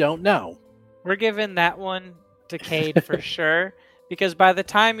 You don't know. We're giving that one to Cade for sure, because by the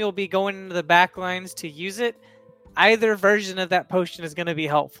time you'll be going into the back lines to use it, either version of that potion is going to be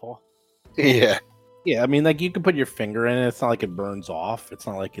helpful. Yeah. Yeah, I mean, you can put your finger in it. It's not like it burns off. It's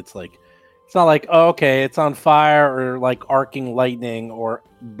not like it's It's not like, oh, okay, it's on fire or like arcing lightning or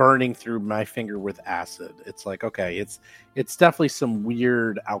burning through my finger with acid. It's like, okay, it's definitely some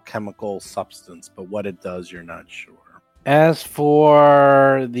weird alchemical substance, but what it does, you're not sure. As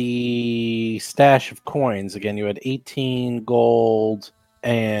for the stash of coins, again, you had 18 gold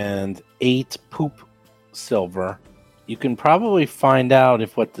and 8 poop silver. You can probably find out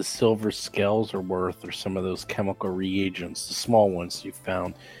if what the silver scales are worth or some of those chemical reagents, the small ones you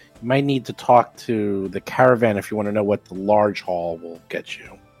found. You might need to talk to the caravan if you want to know what the large haul will get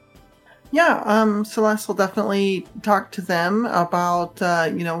you. Yeah, Celeste will definitely talk to them about,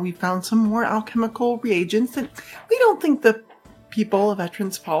 we found some more alchemical reagents that we don't think the people of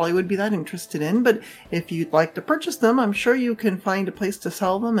Veterans Folly would be that interested in, but if you'd like to purchase them, I'm sure you can find a place to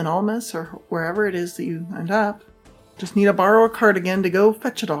sell them in Almas or wherever it is that you end up. Just need to borrow a cardigan to go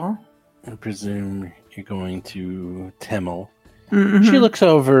fetch it all. I presume you're going to Temel. Mm-hmm. She looks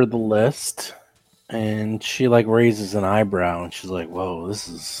over the list and she raises an eyebrow and she's like, whoa, this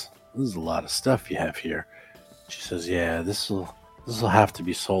is a lot of stuff you have here. She says, yeah, this will have to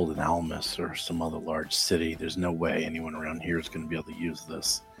be sold in Almas or some other large city. There's no way anyone around here is going to be able to use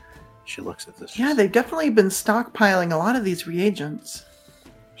this. She looks at this. Yeah, they've definitely been stockpiling a lot of these reagents.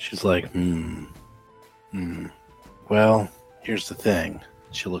 She's like, Well, here's the thing.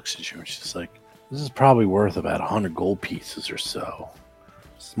 She looks at you and she's like, this is probably worth about 100 gold pieces or so.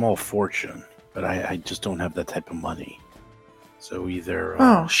 Small fortune, but I just don't have that type of money. So either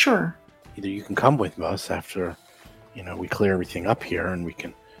sure. Either you can come with us after, we clear everything up here and we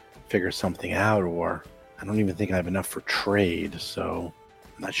can figure something out, or I don't even think I have enough for trade, so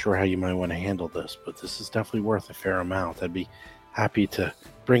I'm not sure how you might want to handle this, but this is definitely worth a fair amount. I'd be happy to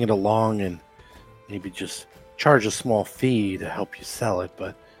bring it along and maybe just charge a small fee to help you sell it,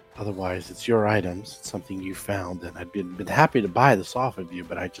 but otherwise it's your items. It's something you found, and I'd been happy to buy this off of you,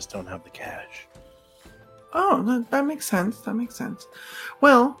 but I just don't have the cash. Oh, that makes sense. That makes sense.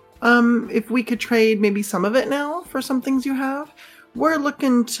 Well, if we could trade maybe some of it now for some things you have, we're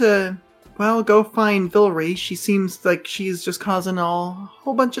looking to, go find Vilry. She seems like she's just causing a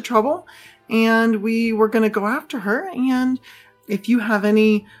whole bunch of trouble, and we were going to go after her. And if you have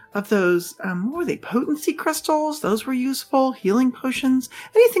any of those, what were they, potency crystals? Those were useful. Healing potions,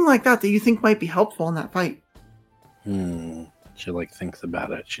 anything like that you think might be helpful in that fight. She thinks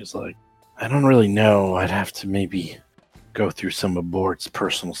about it. She's like, I don't really know. I'd have to maybe go through some of Bort's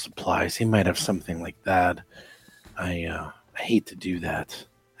personal supplies. He might have something like that. I hate to do that,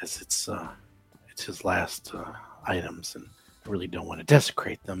 as it's his last items, and I really don't want to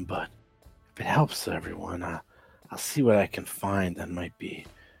desecrate them, but if it helps everyone, I'll see what I can find that might be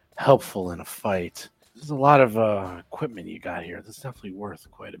helpful in a fight. There's a lot of equipment you got here. That's definitely worth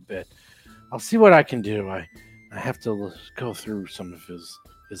quite a bit. I'll see what I can do. I have to go through some of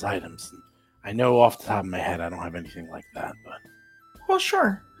his items. And I know off the top of my head I don't have anything like that, but... Well,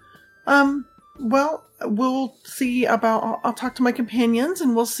 sure. We'll see about... I'll talk to my companions,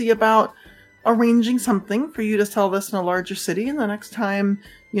 and we'll see about arranging something for you to sell this in a larger city, and the next time,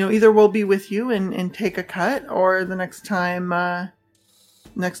 either we'll be with you and take a cut, or the next time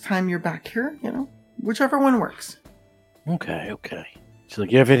you're back here, whichever one works. Okay. She's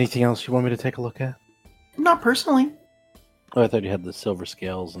like, you have anything else you want me to take a look at? Not personally. Oh, I thought you had the silver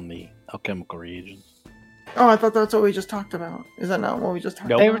scales and the alchemical reagents. Oh, I thought that's what we just talked about. Is that not what we just talked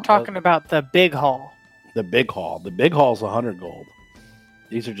about? They were talking about the big haul. The big haul. The big haul's 100 gold.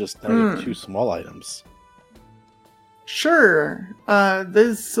 These are just two small items. Sure.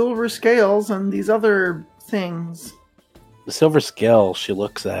 These silver scales and these other things. The silver scale she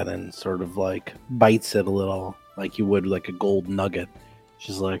looks at and sort of bites it a little, like you would a gold nugget.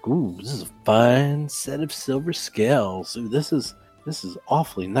 She's like, ooh, this is a fine set of silver scales. Ooh, this is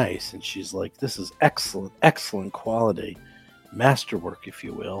awfully nice. And she's like, this is excellent quality. Masterwork, if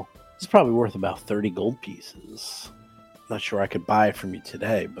you will. It's probably worth about 30 gold pieces. Not sure I could buy it from you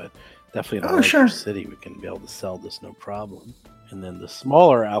today, but definitely in a larger city we can be able to sell this no problem. And then the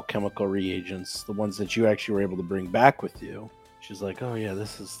smaller alchemical reagents, the ones that you actually were able to bring back with you, she's like, oh yeah,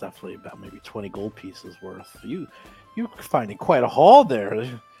 this is definitely about maybe 20 gold pieces worth. You're finding quite a haul there.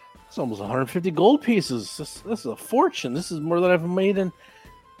 It's almost 150 gold pieces. This is a fortune. This is more than I've made in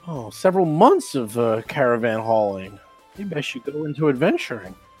several months of caravan hauling. Maybe I should go into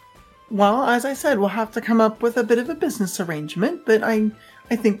adventuring. Well, as I said, we'll have to come up with a bit of a business arrangement, but I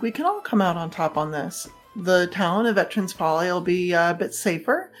think we can all come out on top on this. The town of Veterans Folly will be a bit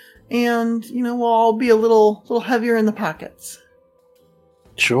safer, and, we'll all be a little heavier in the pockets.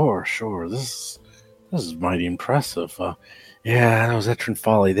 Sure. This is mighty impressive. Yeah, those Veteran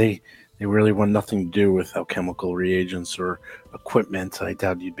Folly, they they really want nothing to do with alchemical reagents or equipment. I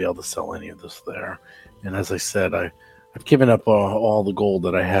doubt you'd be able to sell any of this there. And as I said, I've given up all the gold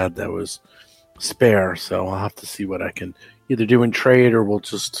that I had that was spare, so I'll have to see what I can either do in trade, or we'll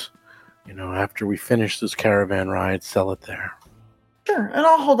just, after we finish this caravan ride, sell it there. Sure, and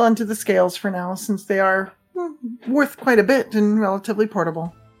I'll hold on to the scales for now, since they are worth quite a bit and relatively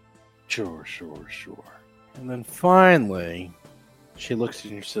portable. Sure. And then finally, she looks at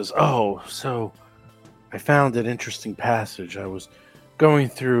you and says, "Oh, so I found an interesting passage. I was going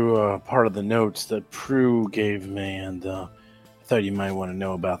through part of the notes that Prue gave me, and I thought you might want to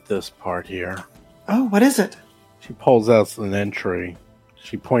know about this part here." Oh, what is it? She pulls out an entry.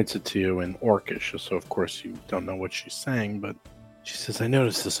 She points it to you in Orcish, so of course you don't know what she's saying, but she says, "I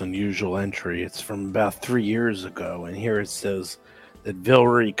noticed this unusual entry. It's from about 3 years ago, and here it says that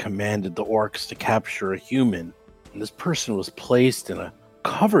Vilry commanded the orcs to capture a human, and this person was placed in a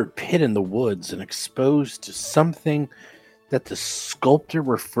covered pit in the woods and exposed to something that the sculptor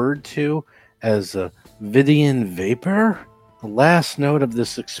referred to as a Vidian vapor. The last note of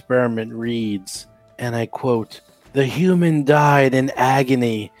this experiment reads, and I quote, 'The human died in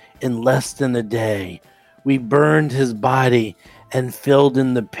agony in less than a day. We burned his body and filled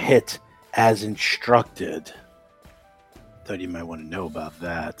in the pit as instructed.'" Thought you might want to know about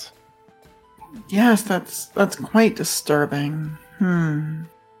that. Yes, that's quite disturbing.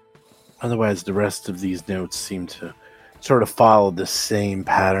 Otherwise, the rest of these notes seem to sort of follow the same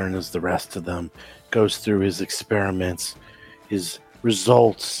pattern as the rest of them. Goes through his experiments, his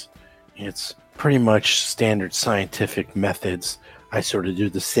results. It's pretty much standard scientific methods. I sort of do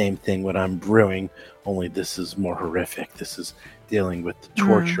the same thing when I'm brewing, only this is more horrific. This is dealing with the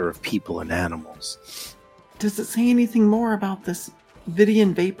torture of people and animals. Does it say anything more about this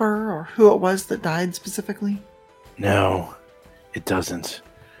Vidian vapor, or who it was that died specifically? No, it doesn't.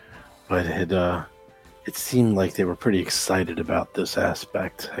 But it seemed like they were pretty excited about this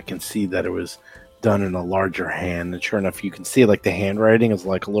aspect. I can see that it was done in a larger hand, and sure enough, you can see like the handwriting is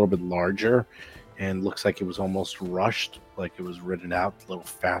like a little bit larger, and looks like it was almost rushed, like it was written out a little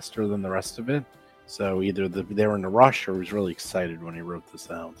faster than the rest of it. So either they were in a rush, or he was really excited when he wrote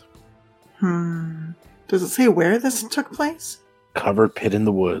this out. Does it say where this took place? Covered pit in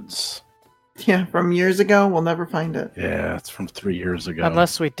the woods. Yeah, from years ago. We'll never find it. Yeah, it's from 3 years ago.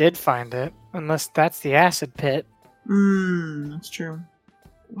 Unless we did find it. Unless that's the acid pit. That's true.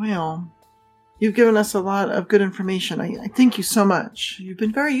 Well, you've given us a lot of good information. I thank you so much. You've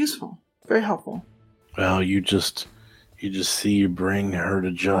been very useful. Very helpful. Well, you just see you bring her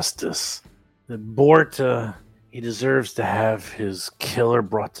to justice. The Bort, he deserves to have his killer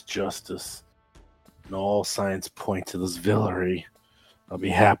brought to justice. And all signs point to this Vilry. I'll be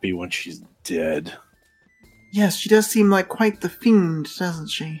happy when she's dead. Yes, she does seem like quite the fiend, doesn't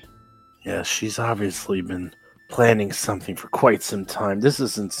she? Yeah, she's obviously been planning something for quite some time. This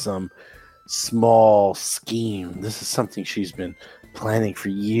isn't some small scheme. This is something she's been planning for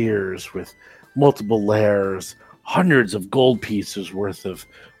years, with multiple layers, hundreds of gold pieces worth of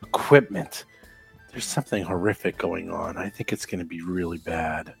equipment. There's something horrific going on. I think it's going to be really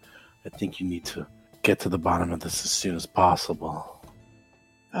bad. I think you need to get to the bottom of this as soon as possible.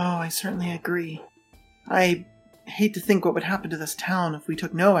 Oh, I certainly agree. I hate to think what would happen to this town if we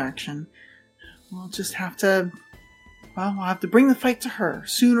took no action. We'll just have to... Well, we'll have to bring the fight to her,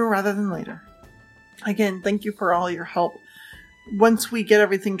 sooner rather than later. Again, thank you for all your help. Once we get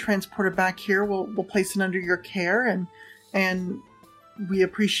everything transported back here, we'll place it under your care, and we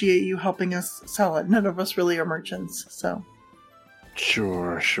appreciate you helping us sell it. None of us really are merchants, so...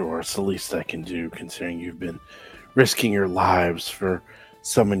 Sure. It's the least I can do, considering you've been risking your lives for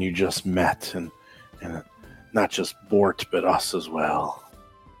someone you just met, and not just Bort, but us as well.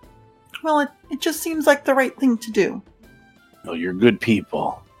 Well, it just seems like the right thing to do. No, you're good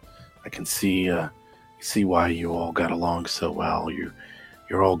people. I can see why you all got along so well.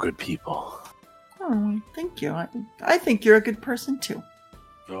 You're all good people. Oh, thank you. I think you're a good person, too.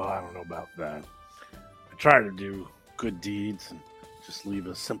 Oh, I don't know about that. I try to do good deeds and just leave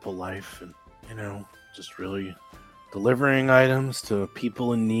a simple life, and, just really delivering items to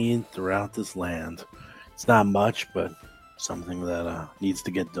people in need throughout this land. It's not much, but something that needs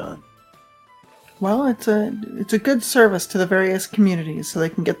to get done. Well, it's a good service to the various communities, so they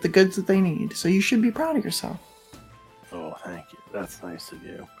can get the goods that they need. So you should be proud of yourself. Oh, thank you. That's nice of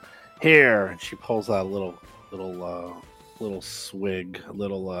you. Here, and she pulls out a little swig, a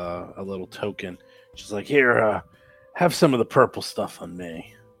little token. She's like, "Here, have some of the purple stuff on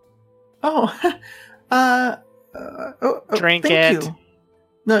me." Oh, Drink thank it. you.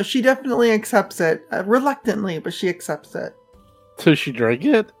 No, she definitely accepts it. Reluctantly, but she accepts it. So she drank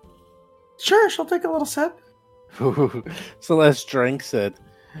it? Sure, she'll take a little sip. Celeste drinks it.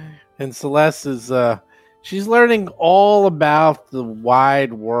 And Celeste is, she's learning all about the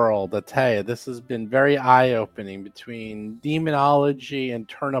wide world. I tell you, this has been very eye-opening between demonology and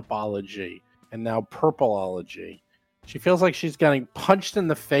turnipology, and now purpleology. She feels like she's getting punched in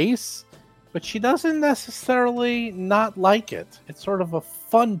the face, but she doesn't necessarily not like it. It's sort of a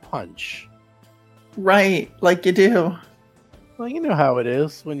fun punch. Right, like you do. Well, you know how it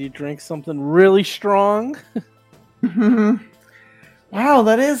is when you drink something really strong. Wow,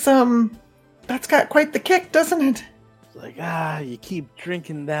 that's got quite the kick, doesn't it? It's like, you keep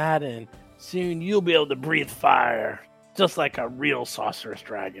drinking that and soon you'll be able to breathe fire. Just like a real sorceress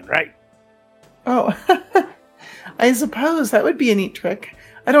dragon, right? Oh, I suppose that would be a neat trick.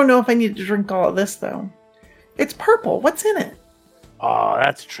 I don't know if I need to drink all of this, though. It's purple. What's in it? Oh,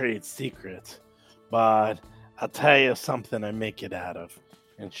 that's trade secret. But I'll tell you something I make it out of.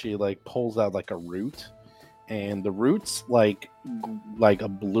 And she, pulls out, a root. And the root's, like a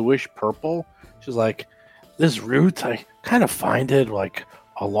bluish purple. She's like, this root, I kind of find it,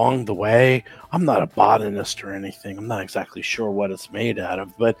 along the way. I'm not a botanist or anything. I'm not exactly sure what it's made out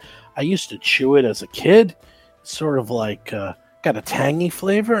of. But I used to chew it as a kid. It's sort of got a tangy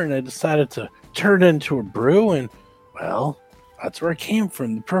flavor. And I decided to turn it into a brew. And, well, that's where it came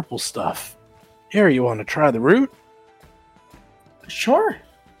from, the purple stuff. Here, you want to try the root? Sure.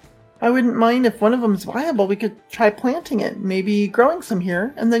 I wouldn't mind if one of them's viable. We could try planting it, maybe growing some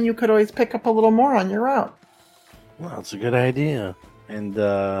here, and then you could always pick up a little more on your route. Well, that's a good idea. And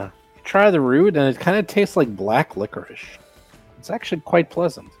try the root, and it kind of tastes like black licorice. It's actually quite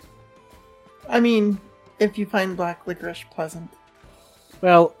pleasant. I mean, if you find black licorice pleasant.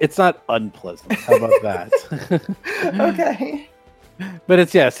 Well, it's not unpleasant. How about that? Okay. But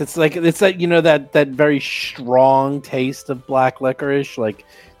it's like that very strong taste of black licorice, like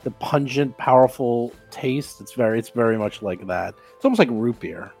the pungent, powerful taste. It's very much like that. It's almost like root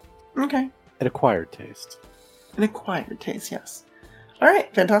beer. Okay. An acquired taste. An acquired taste, yes. All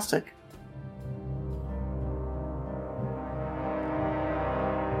right, fantastic.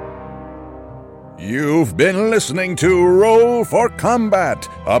 You've been listening to Roll for Combat,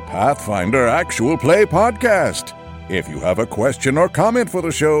 a Pathfinder actual play podcast. If you have a question or comment for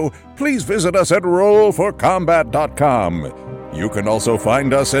the show, please visit us at rollforcombat.com. You can also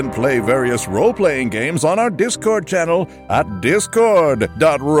find us and play various role-playing games on our Discord channel at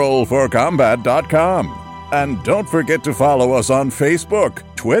discord.rollforcombat.com. And don't forget to follow us on Facebook,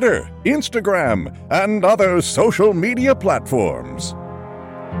 Twitter, Instagram, and other social media platforms.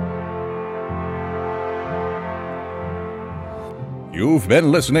 You've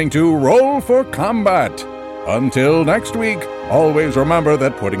been listening to Roll for Combat. Until next week, always remember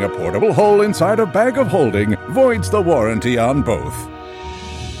that putting a portable hole inside a bag of holding voids the warranty on both.